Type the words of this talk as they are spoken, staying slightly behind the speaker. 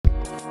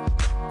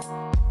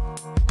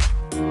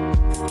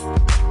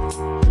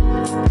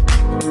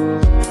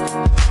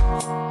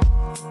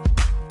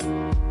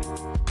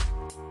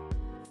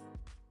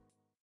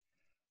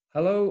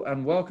Hello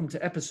and welcome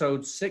to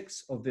episode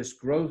 6 of this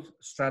Growth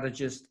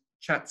Strategist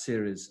chat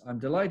series. I'm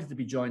delighted to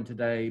be joined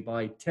today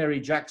by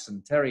Terry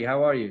Jackson. Terry,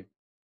 how are you?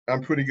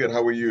 I'm pretty good.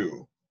 How are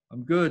you?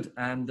 I'm good,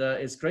 and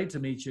it's great to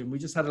meet you. And we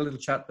just had a little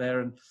chat there.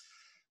 And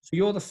so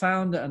you're the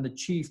founder and the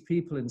chief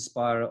people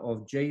inspirer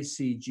of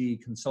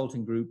JCG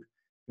Consulting Group.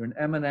 You're an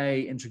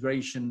M&A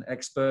integration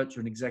expert.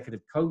 You're an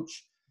executive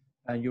coach.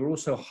 And you're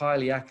also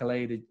highly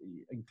accoladed,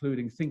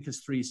 including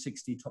Thinkers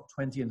 360, Top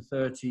 20 and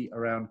 30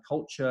 around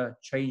culture,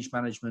 change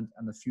management,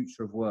 and the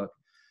future of work.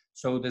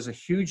 So there's a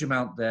huge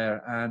amount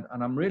there, and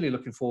I'm really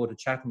looking forward to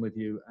chatting with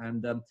you.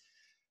 And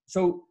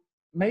so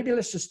maybe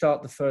let's just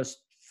start the first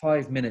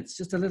 5 minutes,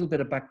 just a little bit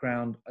of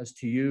background as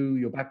to you,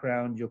 your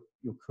background, your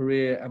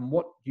career, and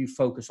what do you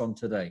focus on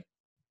today?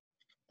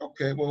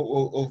 Okay,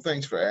 well,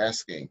 thanks for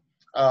asking.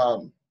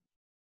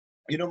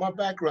 My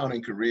background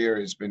and career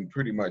has been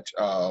pretty much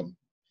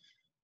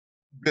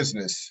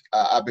business.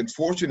 I've been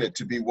fortunate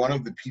to be one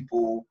of the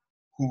people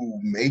who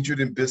majored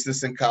in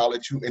business in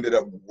college, who ended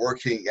up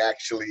working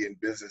actually in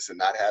business and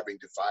not having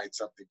to find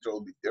something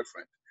totally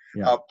different.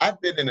 Yeah. I've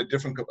been in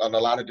a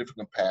lot of different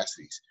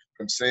capacities,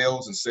 from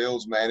sales and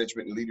sales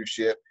management and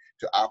leadership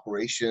to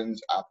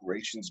operations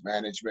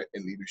management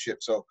and leadership.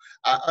 So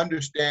I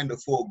understand the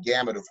full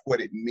gamut of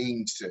what it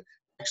means to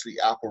actually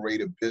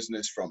operate a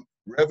business, from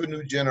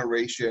revenue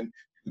generation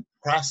to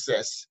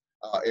process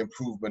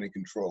improvement and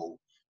control.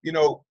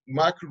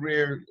 My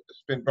career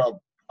has been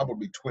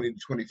probably 20 to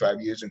 25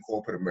 years in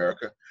corporate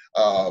America,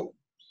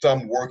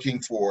 some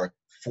working for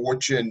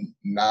Fortune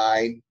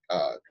 9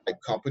 type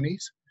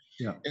companies.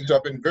 Yeah. And so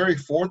I've been very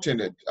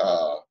fortunate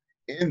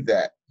in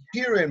that.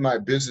 Here in my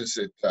business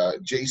at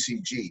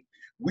JCG,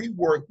 we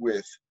work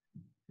with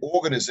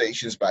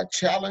organizations by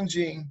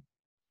challenging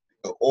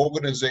the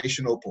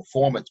organizational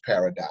performance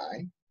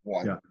paradigm,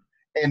 one. Yeah.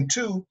 And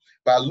two,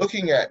 by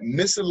looking at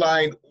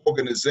misaligned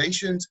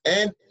organizations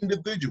and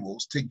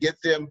individuals to get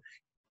them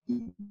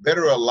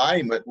better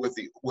alignment with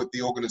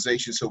the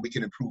organization so we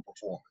can improve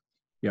performance.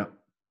 Yeah.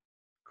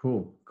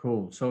 Cool.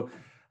 So,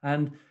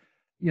 and,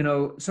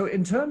 so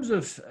in terms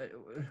of,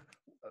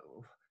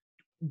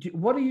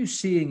 what are you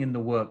seeing in the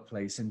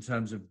workplace in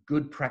terms of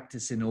good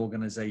practice in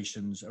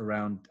organizations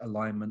around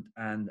alignment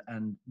and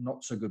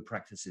not so good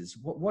practices?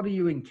 What are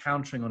you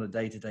encountering on a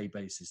day-to-day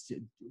basis?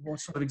 What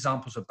sort of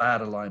examples of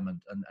bad alignment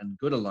and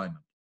good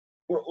alignment?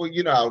 Well,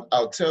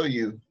 I'll tell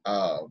you,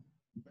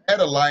 bad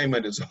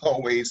alignment is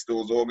always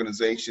those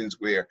organizations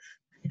where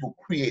people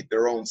create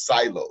their own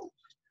silos.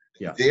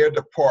 Yeah. Their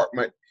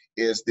department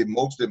is the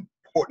most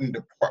important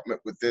department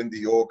within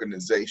the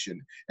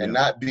organization, and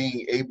not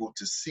being able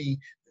to see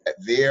that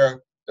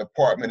their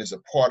department is a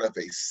part of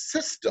a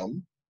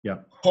system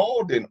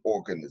called an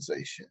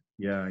organization.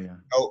 Yeah.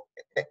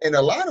 And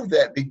a lot of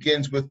that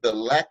begins with the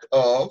lack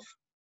of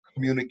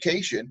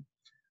communication,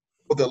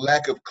 or the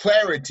lack of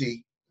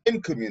clarity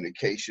in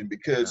communication,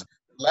 because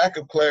lack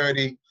of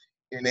clarity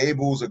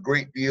enables a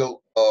great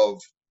deal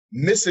of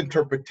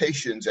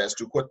misinterpretations as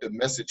to what the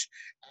message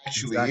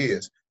actually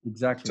is.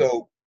 Exactly.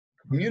 So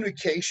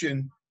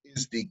communication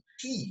is the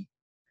key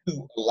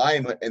to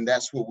alignment, and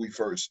that's where we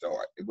first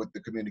start with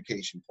the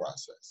communication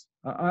process.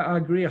 I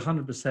agree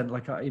 100%.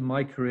 Like in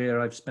my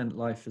career, I've spent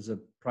life as a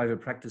private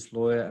practice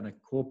lawyer and a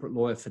corporate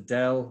lawyer for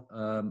Dell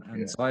and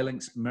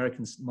Xilinx,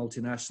 American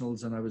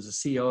multinationals, and I was a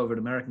CEO of an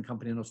American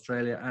company in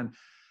Australia.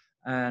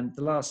 And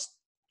the last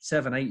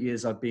 7-8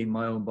 years, I've been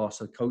my own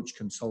boss, a coach,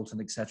 consultant,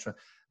 etc.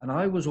 And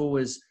I was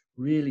always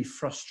really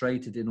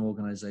frustrated in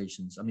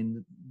organizations. I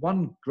mean,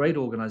 one great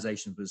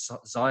organization was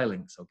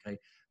Xilinx, okay?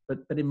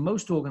 But in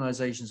most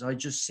organizations, I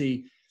just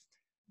see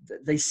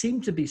they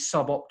seem to be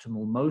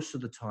suboptimal most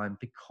of the time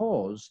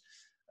because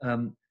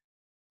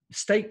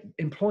state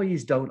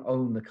employees don't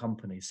own the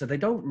company. So they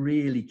don't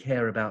really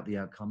care about the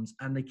outcomes,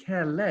 and they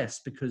care less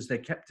because they're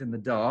kept in the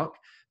dark,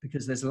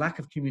 because there's lack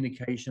of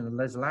communication and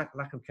there's lack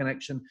of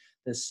connection,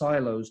 there's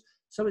silos.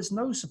 So it's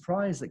no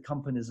surprise that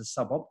companies are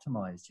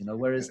sub-optimized,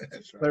 whereas,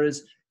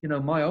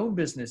 my own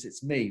business,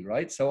 it's me,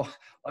 right? So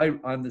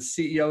I'm the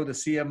CEO, the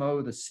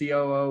CMO, the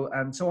COO,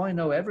 and so I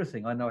know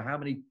everything. I know how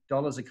many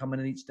dollars are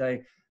coming in each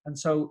day. And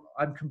so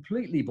I'm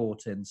completely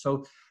bought in.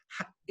 So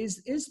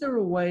is there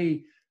a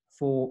way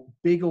for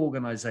big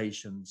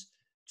organizations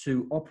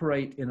to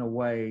operate in a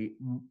way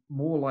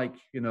more like,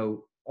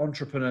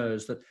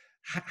 entrepreneurs, that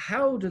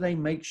how do they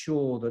make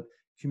sure that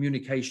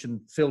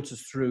communication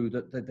filters through,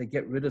 that they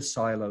get rid of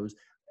silos?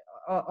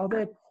 Are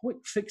there quick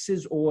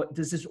fixes, or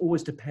does this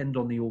always depend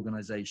on the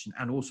organization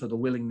and also the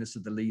willingness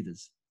of the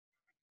leaders?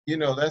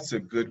 That's a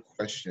good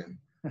question,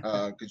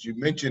 because you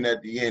mentioned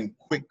at the end,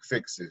 quick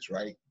fixes,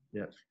 right?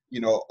 Yeah.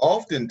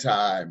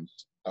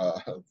 Oftentimes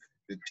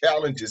the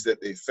challenges that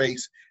they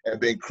face have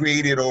been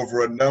created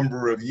over a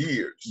number of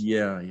years.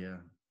 Yeah.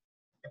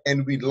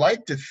 And we'd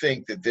like to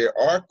think that there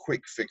are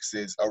quick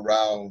fixes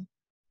around,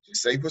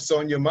 just say what's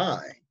on your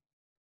mind.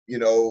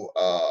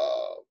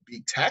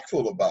 Be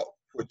tactful about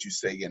what you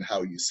say and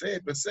how you say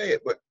it, but say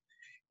it. But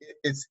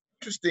it's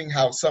interesting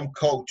how some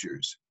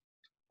cultures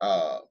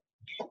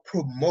don't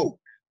promote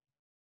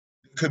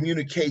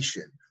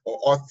communication or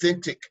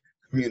authentic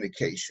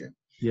communication.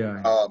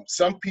 Yeah.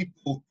 Some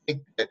people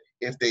think that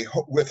if they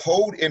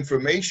withhold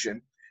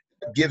information,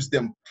 it gives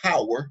them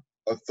power,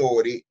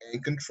 authority,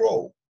 and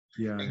control.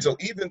 Yeah. And so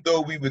even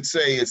though we would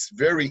say it's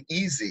very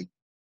easy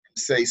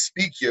to say,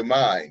 speak your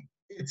mind,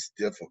 it's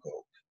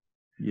difficult,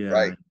 Yeah.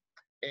 right?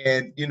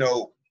 And, It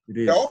it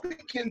is. all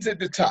begins at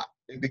the top.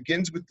 It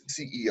begins with the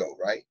CEO,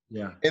 right?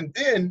 Yeah. And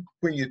then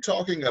when you're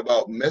talking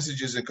about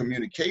messages and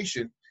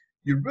communication,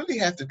 you really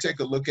have to take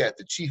a look at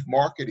the chief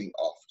marketing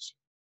officer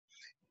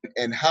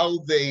and how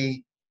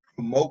they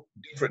promote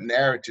different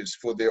narratives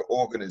for their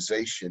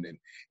organization, and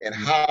Yeah.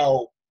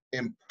 how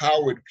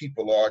empowered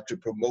people are to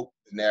promote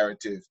the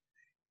narrative,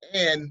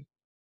 and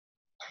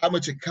how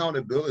much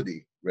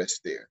accountability rests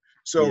there.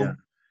 Yeah. So,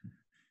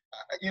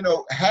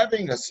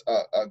 having a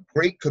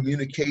great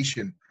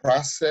communication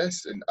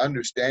process and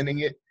understanding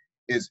it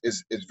is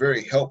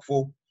very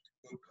helpful.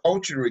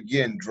 Culture,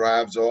 again,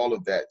 drives all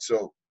of that.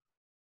 So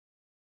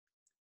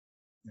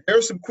there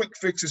are some quick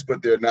fixes,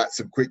 but there are not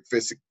some quick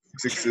fixes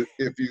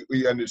if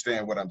you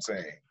understand what I'm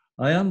saying.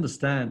 I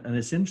understand. And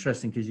it's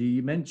interesting because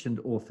you mentioned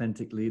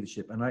authentic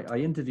leadership. And I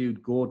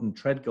interviewed Gordon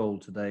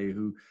Treadgold today,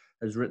 who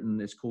has written,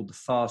 it's called The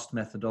FAST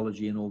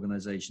Methodology in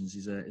Organizations.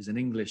 He's an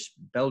English,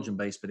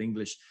 Belgium-based, but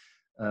English,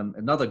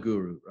 another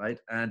guru, right?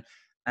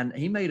 And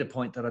he made a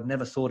point that I'd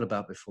never thought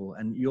about before.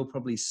 And you'll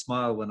probably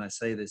smile when I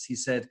say this. He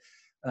said,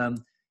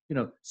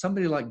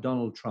 somebody like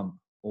Donald Trump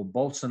or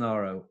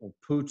Bolsonaro or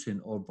Putin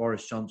or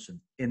Boris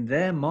Johnson, in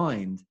their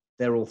mind,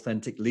 they're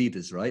authentic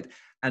leaders, right?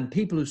 And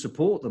people who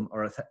support them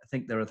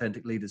think they're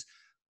authentic leaders.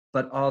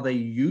 But are they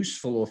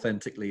useful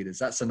authentic leaders?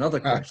 That's another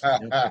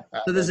question.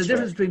 So there's a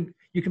difference between,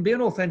 you can be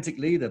an authentic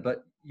leader,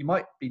 but you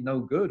might be no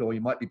good or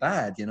you might be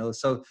bad,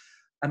 So,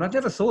 and I've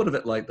never thought of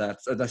it like that.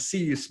 And I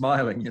see you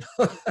smiling,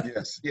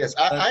 Yes,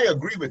 I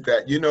agree with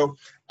that.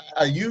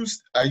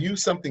 I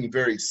use something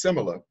very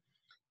similar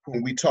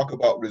when we talk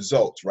about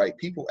results, right?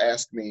 People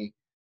ask me,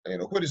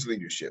 what is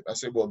leadership? I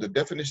say, well, the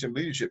definition of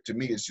leadership to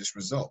me is just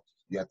results.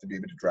 You have to be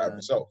able to drive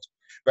results.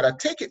 But I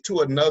take it to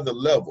another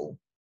level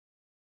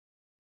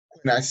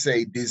when I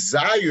say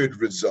desired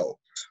results.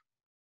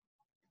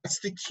 That's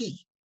the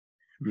key.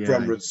 Yeah.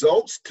 From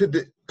results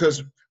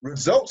because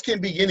results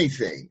can be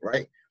anything,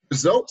 right?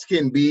 Results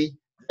can be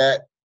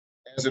that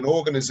as an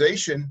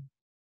organization,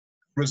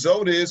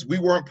 result is we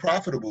weren't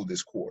profitable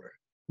this quarter.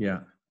 Yeah.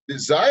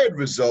 Desired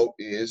result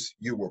is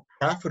you were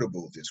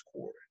profitable this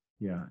quarter.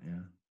 Yeah.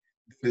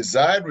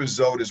 Desired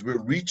result is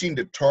we're reaching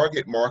the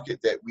target market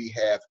that we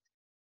have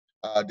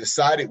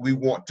decided we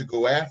want to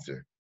go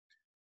after.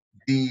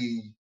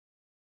 The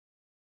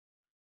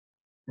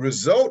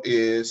result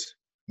is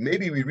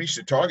maybe we reach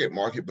the target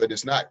market, but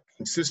it's not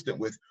consistent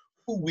with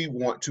who we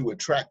want to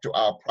attract to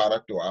our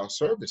product or our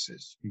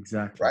services.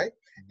 Exactly. Right?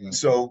 Exactly.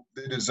 So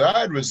the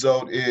desired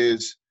result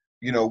is,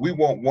 we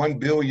want $1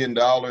 billion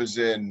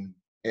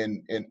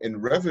in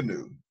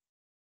revenue.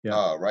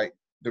 Yeah. Right?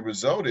 The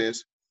result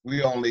is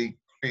we only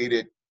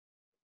created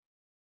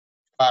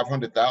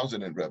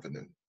 500,000 in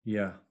revenue.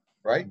 Yeah.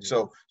 Right. Yeah.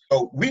 So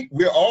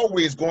we're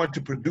always going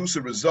to produce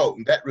a result,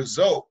 and that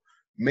result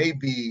may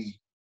be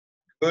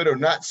good or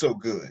not so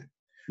good.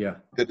 Yeah.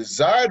 The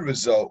desired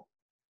result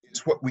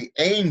is what we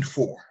aimed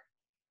for.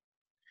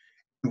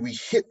 We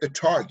hit the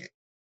target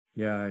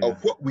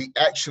of what we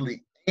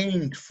actually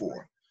aimed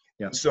for.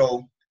 Yeah. And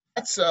so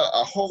that's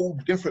a whole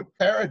different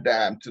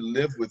paradigm to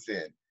live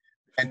within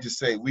and to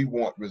say we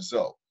want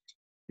results.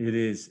 It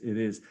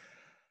is.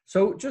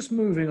 So just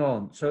moving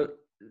on. So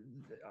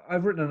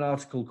I've written an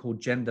article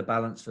called Gender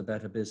Balance for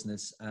Better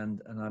Business,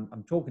 and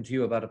I'm talking to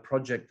you about a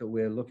project that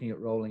we're looking at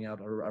rolling out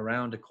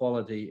around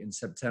equality in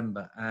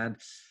September. And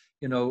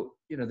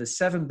there's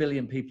 7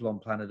 billion people on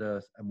planet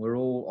Earth, and we're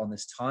all on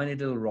this tiny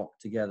little rock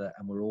together,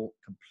 and we're all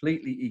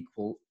completely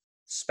equal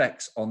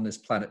specks on this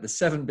planet. There's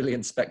 7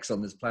 billion specks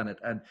on this planet,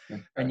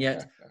 and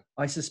yet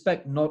I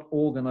suspect not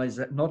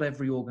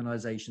every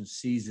organization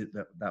sees it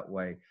that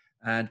way.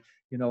 And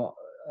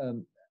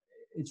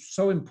it's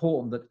so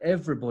important that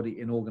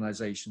everybody in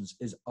organizations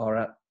are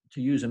at,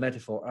 to use a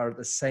metaphor, are at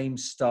the same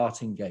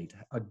starting gate,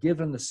 are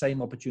given the same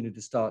opportunity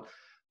to start.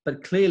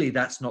 But clearly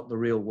that's not the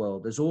real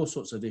world. There's all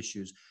sorts of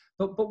issues.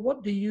 But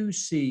what do you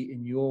see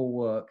in your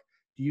work?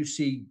 Do you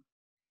see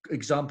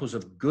examples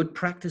of good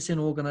practice in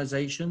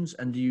organizations?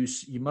 And you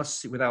must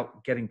see,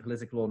 without getting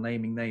political or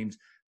naming names,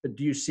 but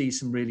do you see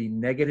some really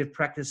negative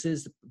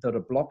practices that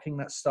are blocking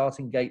that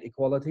starting gate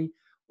equality?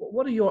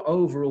 What are your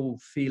overall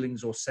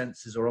feelings or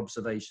senses or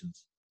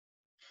observations?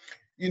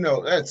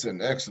 That's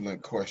an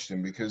excellent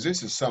question, because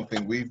this is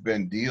something we've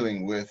been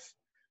dealing with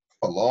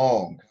a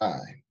long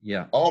time.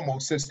 Yeah.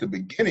 Almost since the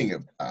beginning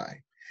of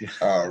time.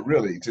 Yeah.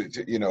 Really,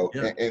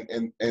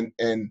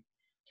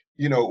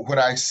 yeah. What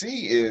I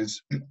see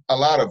is a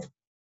lot of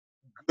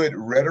good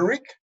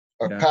rhetoric,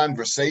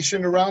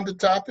 conversation around the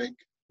topic.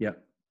 Yeah.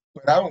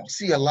 But I don't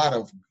see a lot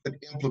of good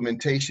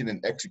implementation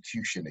and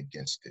execution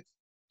against it.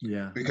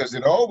 Yeah. Because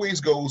it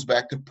always goes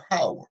back to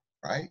power,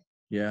 right?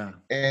 Yeah.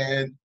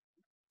 And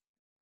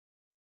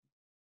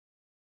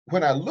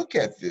when I look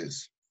at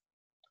this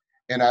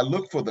and I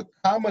look for the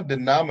common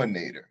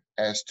denominator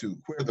as to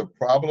where the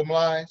problem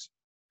lies,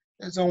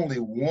 there's only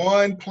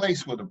one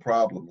place where the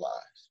problem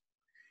lies.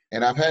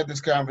 And I've had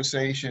this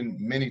conversation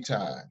many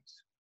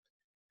times.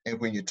 And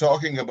when you're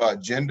talking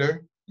about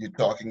gender, you're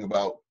talking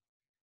about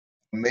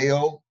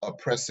male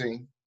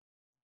oppressing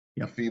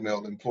a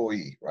female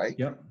employee, right?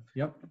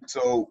 Yep.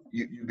 So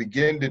you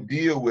begin to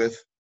deal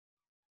with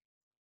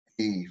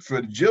the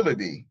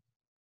fragility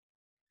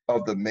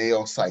of the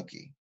male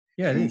psyche.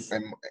 Yeah, it is.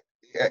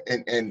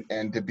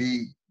 And to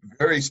be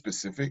very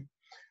specific,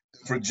 the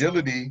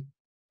fragility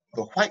of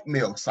the white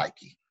male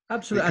psyche.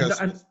 Absolutely.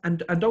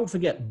 And don't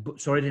forget,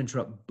 sorry to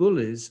interrupt,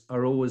 bullies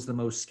are always the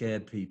most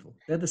scared people.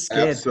 They're the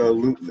scared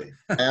Absolutely.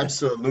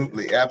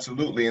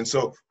 Absolutely. And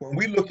so when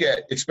we look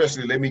at,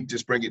 especially, let me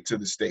just bring it to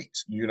the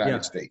States, the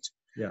United States.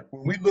 Yeah.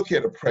 When we look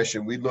at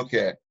oppression, we look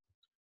at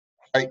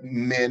white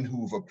men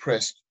who've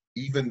oppressed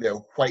even their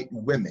white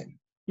women.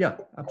 Yeah,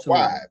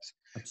 absolutely. Wives.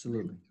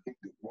 Absolutely.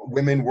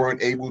 Women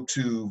weren't able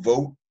to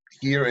vote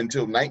here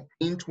until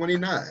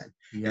 1929.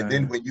 Yeah. And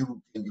then when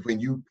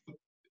you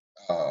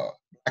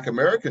Black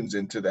Americans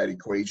into that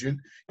equation,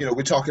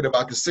 we're talking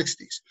about the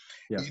 60s.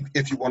 Yeah.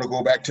 If you want to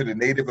go back to the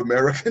Native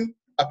American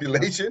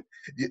population,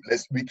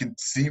 we can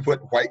see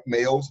what white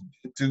males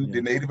did to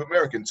the Native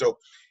Americans. So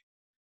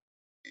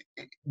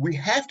we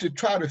have to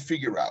try to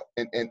figure out,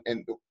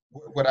 and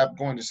what I'm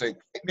going to say,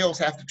 white males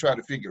have to try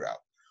to figure out,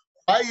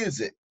 why is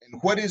it and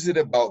what is it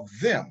about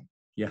them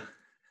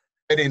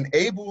that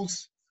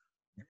enables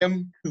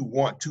them to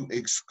want to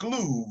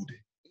exclude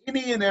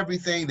any and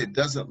everything that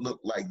doesn't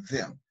look like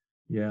them?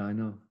 Yeah, I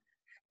know.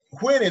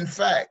 When in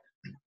fact,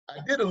 I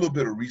did a little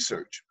bit of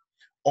research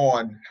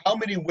on how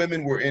many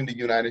women were in the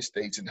United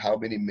States and how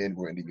many men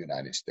were in the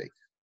United States.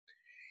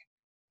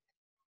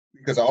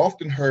 Because I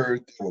often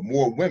heard there were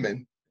more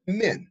women than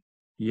men.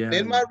 Yeah.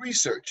 In my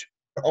research,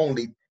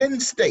 only 10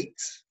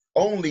 states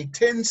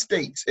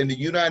in the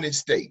United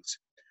States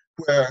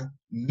where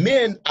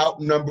men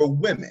outnumber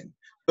women.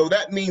 So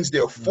that means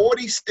there are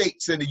 40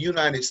 states in the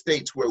United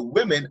States where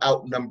women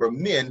outnumber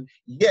men,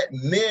 yet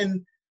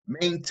men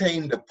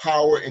maintain the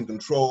power and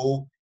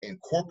control in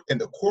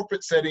the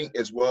corporate setting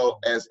as well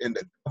as in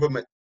the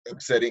government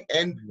setting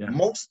and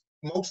most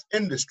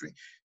industry.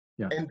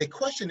 Yeah. And the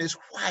question is,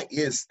 why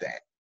is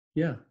that?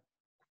 Yeah.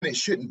 It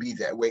shouldn't be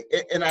that way.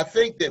 And I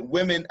think that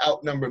women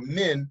outnumber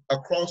men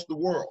across the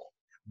world,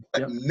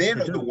 but men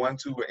are the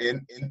ones who are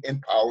in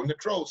power and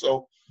control.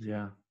 So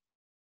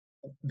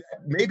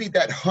maybe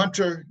that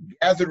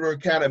hunter-gatherer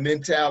kind of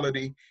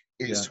mentality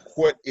is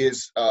what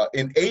is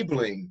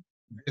enabling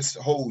this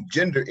whole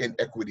gender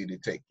inequity to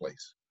take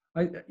place.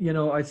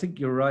 I think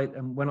you're right.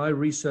 And when I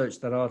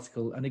researched that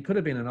article, and it could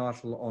have been an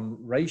article on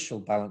racial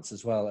balance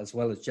as well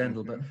as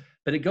gender,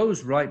 but it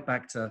goes right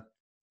back to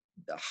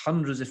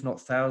hundreds, if not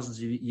thousands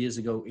of years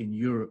ago in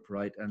Europe,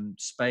 right? And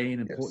Spain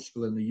and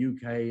Portugal and the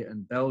UK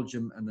and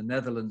Belgium and the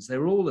Netherlands, they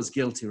were all as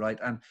guilty, right?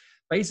 And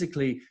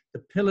basically the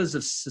pillars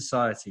of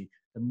society,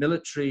 the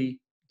military,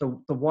 the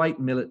white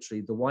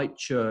military, the white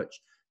church,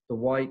 the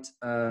white,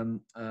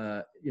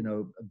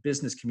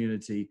 business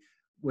community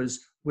was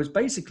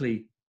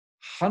basically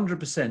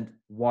 100%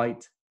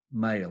 white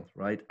male,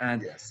 right?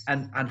 And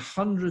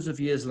hundreds of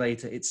years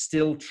later, it's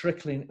still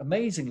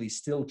amazingly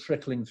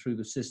trickling through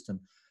the system.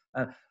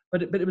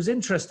 But it was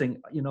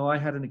interesting. I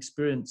had an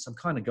experience. I'm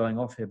kind of going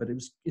off here, but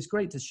it's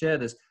great to share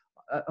this.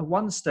 At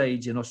one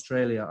stage in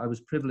Australia, I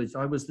was privileged.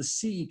 I was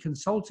the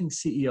consulting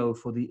CEO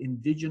for the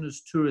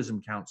Indigenous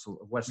Tourism Council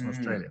of Western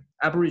Australia,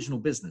 Aboriginal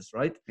business,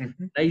 right?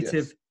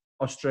 Native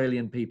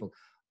Australian people.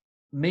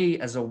 Me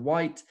as a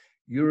white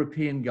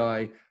European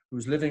guy who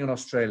was living in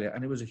Australia,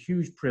 and it was a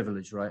huge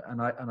privilege, right?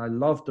 And I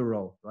loved the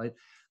role, right?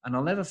 And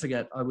I'll never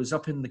forget, I was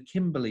up in the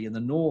Kimberley in the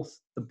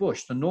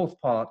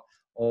north part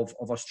of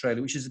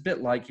Australia, which is a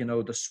bit like, the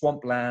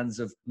swamplands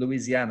of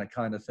Louisiana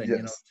kind of thing,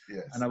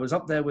 And I was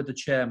up there with the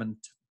chairman,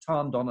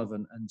 Tarn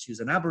Donovan, and she's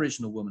an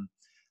Aboriginal woman.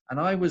 And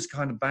I was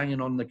kind of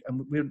banging on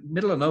and we're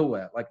middle of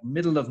nowhere, like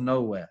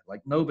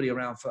nobody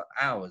around for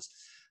hours.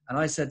 And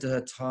I said to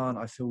her, Tarn,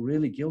 I feel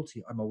really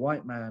guilty. I'm a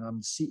white man. I'm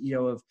the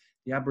CEO of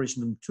the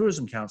Aboriginal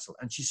Tourism Council.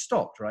 And she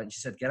stopped, right? And she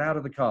said, get out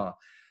of the car.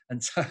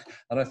 And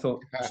I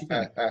thought,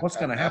 what's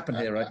going to happen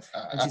here, right?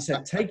 And she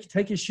said,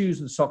 take your shoes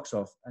and socks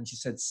off. And she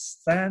said,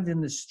 stand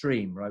in the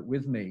stream, right,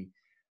 with me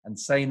and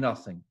say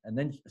nothing. And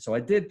then, so I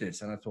did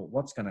this and I thought,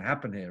 what's going to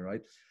happen here,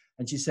 right?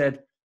 And she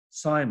said,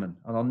 Simon,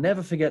 and I'll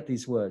never forget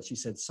these words. She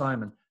said,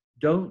 Simon,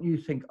 don't you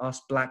think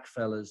us black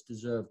fellas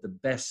deserve the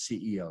best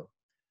CEO?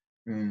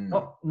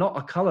 Not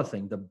a color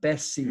thing, the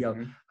best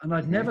CEO. And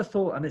I'd never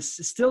thought, and it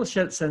still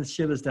sends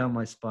shivers down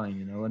my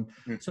spine,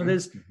 and so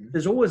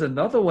there's always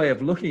another way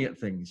of looking at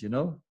things,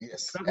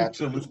 Yes,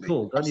 absolutely. That was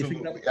cool. Don't you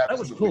think that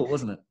was cool,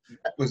 wasn't it?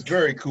 That was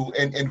very cool.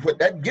 And what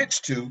that gets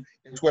to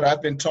is what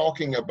I've been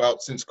talking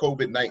about since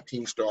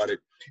COVID-19 started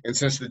and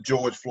since the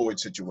George Floyd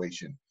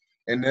situation.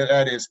 And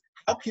that is,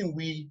 how can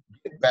we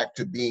get back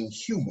to being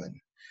human?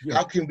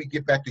 How can we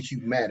get back to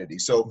humanity?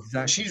 So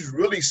what she's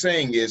really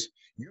saying is,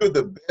 you're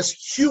the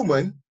best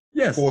human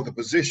for the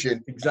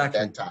position at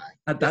that time.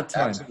 At that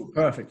time. Absolutely.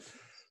 Perfect.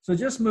 So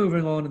just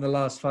moving on in the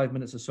last 5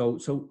 minutes or so.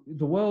 So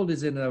the world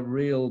is in a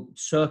real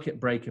circuit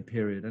breaker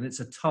period, and it's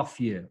a tough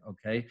year.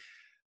 Okay,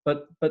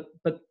 but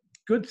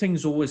good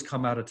things always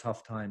come out of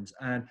tough times.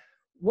 And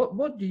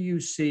what do you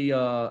see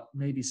are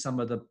maybe some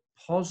of the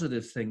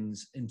positive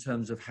things in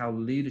terms of how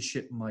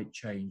leadership might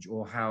change,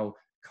 or how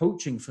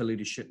coaching for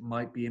leadership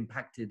might be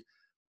impacted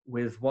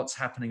with what's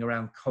happening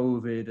around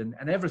COVID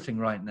and everything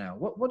right now?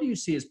 What do you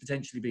see as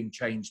potentially being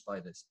changed by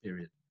this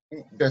period?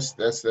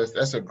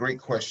 That's a great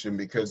question,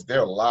 because there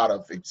are a lot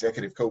of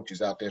executive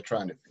coaches out there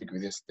trying to figure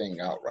this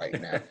thing out right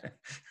now.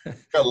 There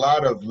are a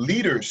lot of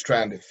leaders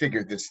trying to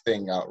figure this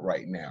thing out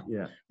right now.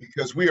 Yeah.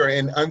 Because we are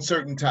in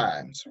uncertain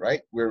times,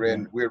 right? We're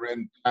in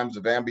times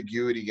of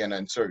ambiguity and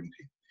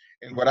uncertainty.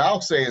 And what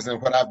I'll say is,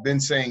 and what I've been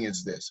saying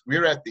is this: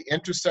 we're at the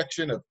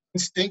intersection of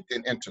instinct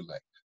and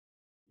intellect.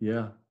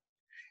 Yeah.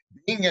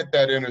 Being at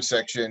that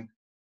intersection,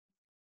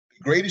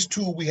 the greatest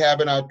tool we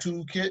have in our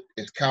toolkit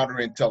is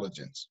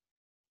counterintelligence.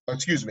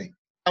 Excuse me,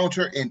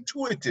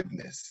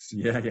 counterintuitiveness.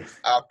 Yeah.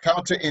 Our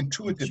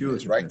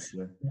counterintuitiveness, right?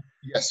 Yeah.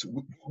 Yes,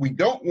 what we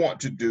don't want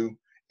to do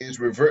is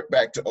revert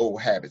back to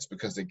old habits,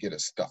 because they get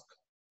us stuck.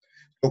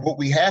 But what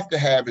we have to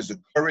have is the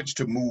courage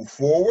to move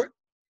forward,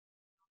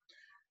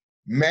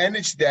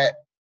 manage that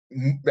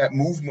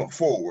movement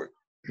forward,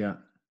 Yeah.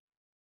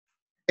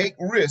 take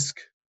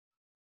risk.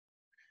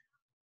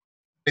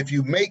 If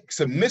you make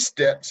some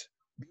missteps,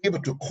 be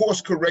able to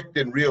course correct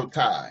in real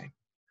time.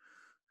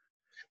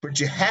 But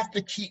you have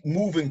to keep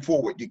moving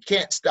forward. You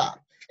can't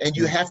stop. And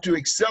you have to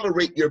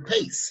accelerate your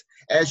pace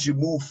as you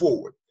move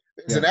forward.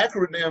 There's an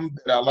acronym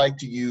that I like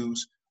to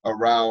use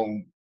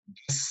around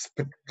this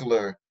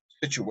particular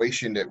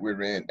situation that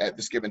we're in at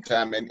this given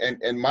time.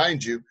 And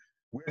mind you,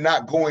 we're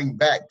not going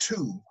back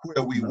to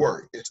where we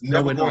were. It's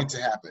never going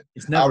to happen.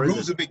 It's never. Our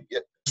rules of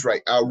that's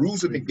right. Our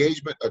rules of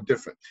engagement are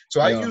different.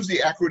 So I use the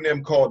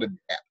acronym called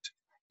ADAPT.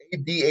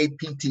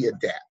 ADAPT,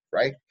 adapt,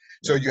 right?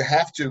 So you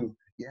have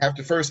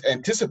to first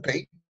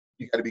anticipate.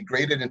 You got to be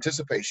great at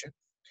anticipation.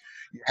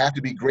 You have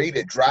to be great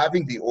at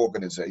driving the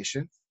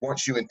organization.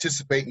 Once you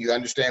anticipate and you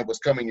understand what's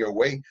coming your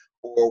way,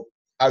 or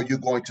how you're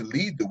going to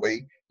lead the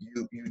way,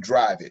 you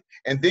drive it.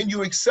 And then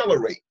you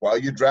accelerate. While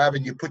you're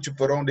driving, you put your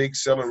foot on the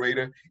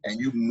accelerator and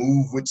you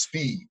move with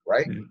speed,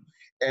 right? Mm-hmm.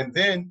 And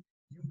then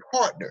you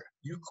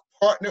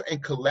partner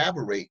and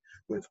collaborate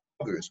with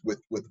others,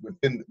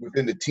 within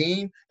the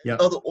team,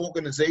 other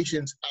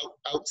organizations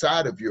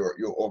outside of your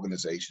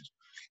organizations.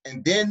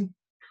 And then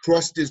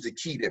trust is the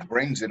key that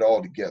brings it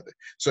all together.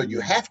 So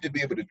you have to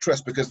be able to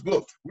trust, because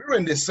look, we're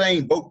in this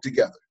same boat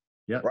together,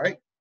 right?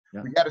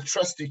 We got to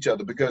trust each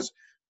other, because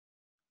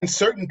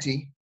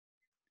uncertainty,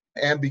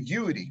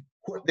 ambiguity,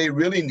 what they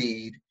really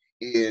need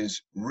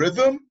is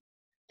rhythm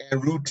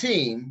and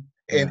routine,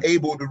 and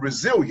able to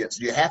resilience.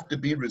 You have to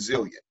be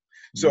resilient.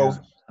 So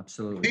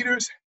absolutely,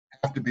 leaders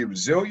have to be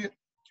resilient.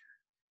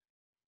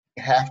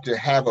 Have to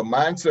have a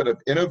mindset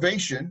of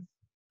innovation,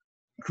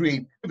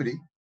 creativity,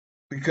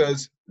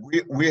 because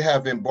we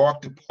have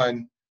embarked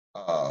upon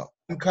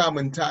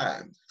uncommon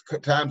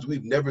times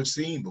we've never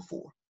seen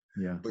before.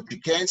 Yeah. But you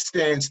can't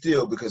stand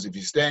still, because if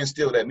you stand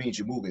still, that means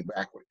you're moving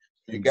backward.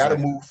 You got to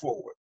move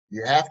forward.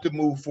 You have to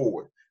move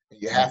forward.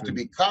 And you have to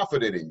be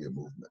confident in your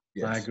movement.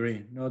 Yes. I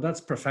agree. No,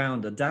 that's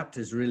profound. Adapt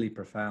is really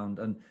profound.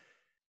 And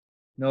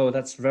no,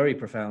 that's very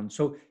profound.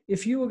 So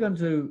if you were going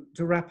to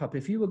wrap up,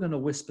 if you were going to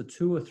whisper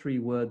 2 or 3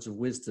 words of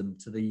wisdom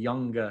to the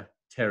younger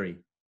Terry,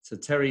 so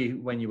Terry,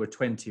 when you were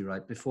 20,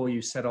 right, before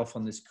you set off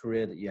on this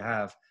career that you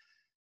have,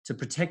 to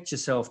protect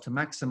yourself, to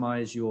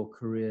maximize your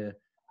career,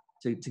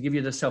 to give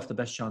yourself the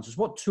best chances,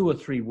 what 2 or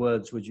 3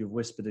 words would you have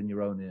whispered in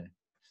your own ear?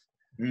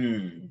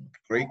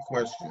 Great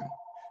question.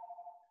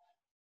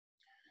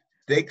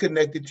 Stay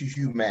connected to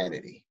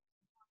humanity.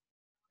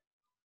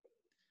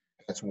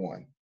 That's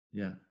 1.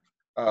 Yeah.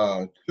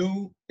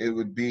 2, it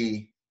would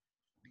be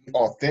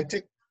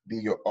authentic, be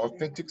your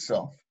authentic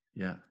self.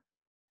 Yeah.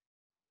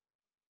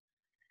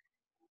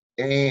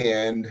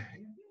 And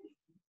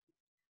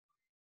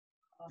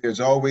there's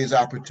always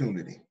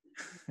opportunity.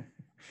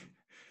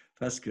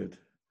 That's good.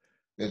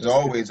 There's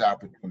always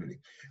opportunity.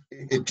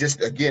 It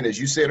just, again, as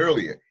you said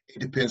earlier, it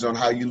depends on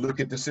how you look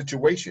at the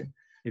situation.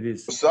 It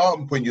is. For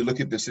some, when you look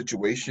at the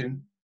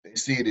situation, they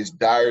see it as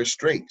dire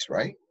straits,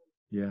 right?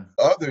 Yeah.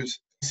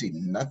 Others see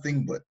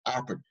nothing but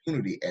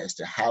opportunity as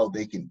to how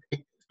they can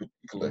take this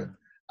particular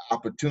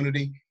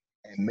opportunity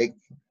and make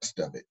the best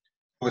of it.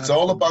 So it's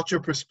all about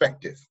your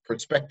perspective.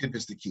 Perspective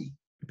is the key.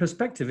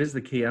 Perspective is the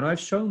key. And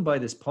I've shown by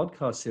this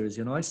podcast series,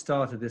 I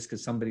started this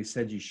because somebody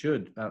said you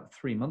should about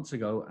 3 months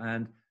ago.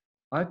 And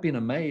I've been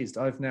amazed.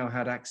 I've now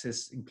had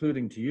access,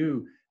 including to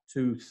you,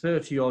 to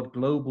 30 odd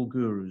global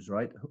gurus,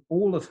 right?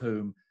 All of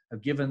whom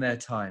have given their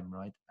time,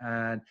 right?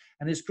 And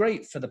it's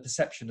great for the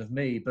perception of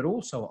me, but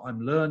also I'm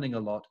learning a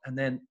lot. And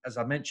then, as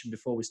I mentioned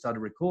before we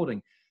started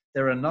recording,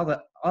 there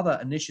are other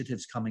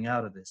initiatives coming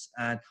out of this.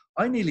 And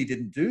I nearly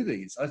didn't do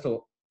these.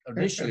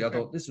 Initially, I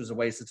thought this was a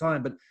waste of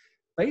time, but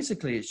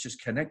basically it's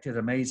just connected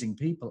amazing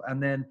people.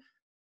 And then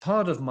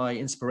part of my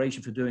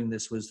inspiration for doing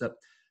this was that,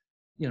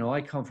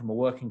 I come from a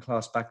working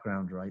class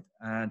background, right?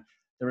 And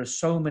there are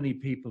so many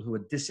people who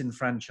are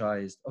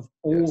disenfranchised of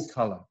all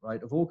color,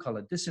 right? Of all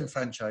color,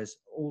 disenfranchised,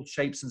 all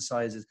shapes and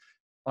sizes,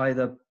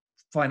 either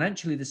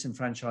financially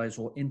disenfranchised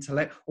or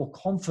intellect or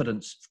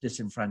confidence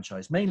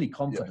disenfranchised, mainly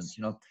confidence,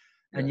 you know,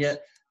 and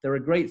yet there are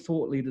great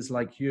thought leaders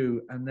like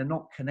you, and they're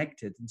not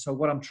connected. And so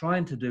what I'm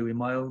trying to do in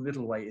my own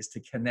little way is to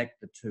connect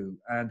the two.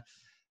 And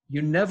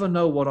you never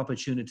know what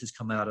opportunities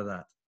come out of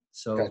that.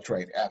 So that's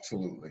right.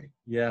 Absolutely.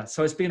 Yeah.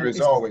 So there's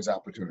always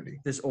opportunity.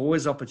 There's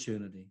always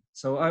opportunity.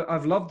 So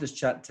I've loved this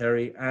chat,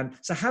 Terry. And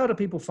so how do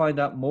people find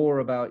out more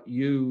about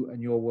you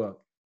and your work?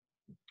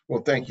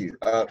 Well, thank you.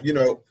 You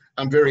know,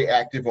 I'm very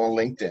active on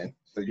LinkedIn.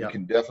 So you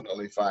can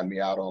definitely find me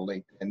out on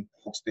LinkedIn,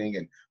 posting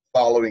and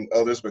following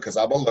others, because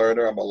I'm a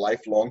learner. I'm a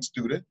lifelong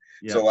student.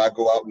 So I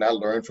go out and I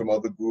learn from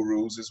other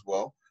gurus as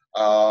well.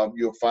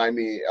 You'll find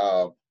me,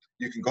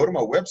 you can go to my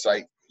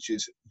website, which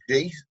is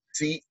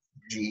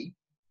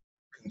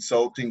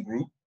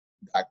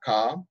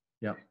jcgconsultinggroup.com.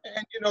 Yeah.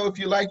 And, you know, if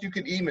you like, you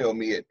can email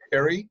me at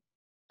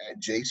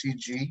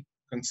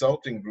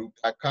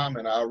terry@jcgconsultinggroup.com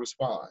and I'll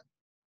respond.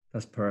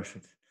 That's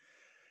perfect.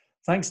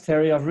 Thanks,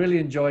 Terry. I've really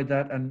enjoyed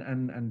that,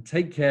 and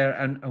take care.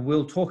 And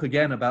we'll talk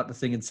again about the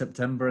thing in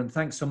September. And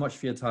thanks so much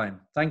for your time.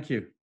 Thank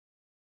you.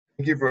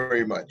 Thank you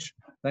very much.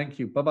 Thank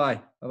you.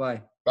 Bye-bye.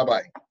 Bye-bye.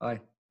 Bye-bye.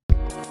 Bye.